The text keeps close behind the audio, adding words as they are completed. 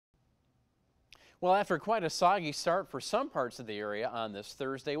Well, after quite a soggy start for some parts of the area on this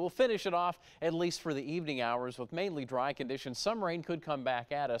Thursday, we'll finish it off at least for the evening hours with mainly dry conditions. Some rain could come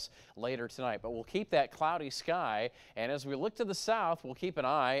back at us later tonight, but we'll keep that cloudy sky. And as we look to the south, we'll keep an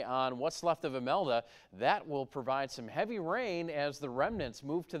eye on what's left of Imelda. That will provide some heavy rain as the remnants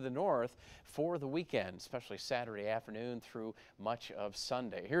move to the north for the weekend, especially Saturday afternoon through much of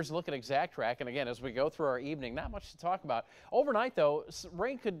Sunday. Here's a look at exact track. And again, as we go through our evening, not much to talk about. Overnight, though,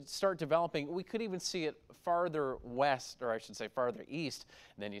 rain could start developing. We could even see it farther west, or I should say farther east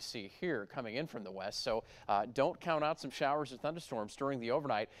than you see here coming in from the west. So don't count out some showers or thunderstorms during the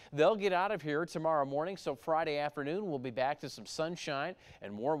overnight. They'll get out of here tomorrow morning, so Friday afternoon we'll be back to some sunshine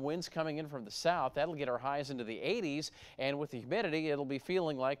and warm winds coming in from the south. That'll get our highs into the 80s, and with the humidity it'll be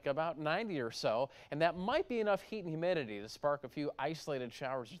feeling like about 90 or so, and that might be enough heat and humidity to spark a few isolated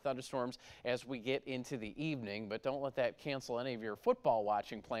showers or thunderstorms as we get into the evening, but don't let that cancel any of your football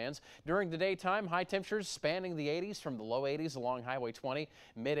watching plans. During the daytime, high temperatures spanning the 80s from the low 80s along Highway 20,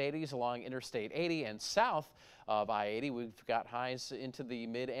 mid 80s along Interstate 80, and south of I-80 we've got highs into the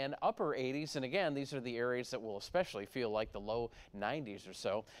mid and upper 80s, and again these are the areas that will especially feel like the low 90s or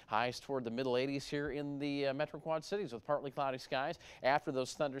so. Highs toward the middle 80s here in the Metro Quad cities with partly cloudy skies. After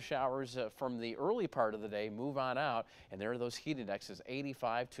those thunder showers from the early part of the day move on out, and there are those heat indexes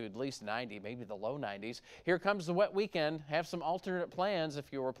 85 to at least 90, maybe the low 90s. Here comes the wet weekend. Have some alternate plans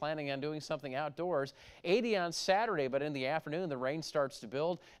if you were planning on doing something outdoors. 80 on Saturday, but in the afternoon the rain starts to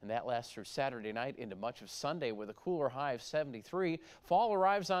build, and that lasts through Saturday night into much of Sunday with a cooler high of 73. Fall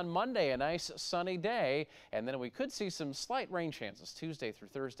arrives on Monday, a nice sunny day, and then we could see some slight rain chances Tuesday through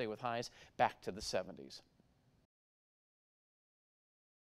Thursday with highs back to the 70s.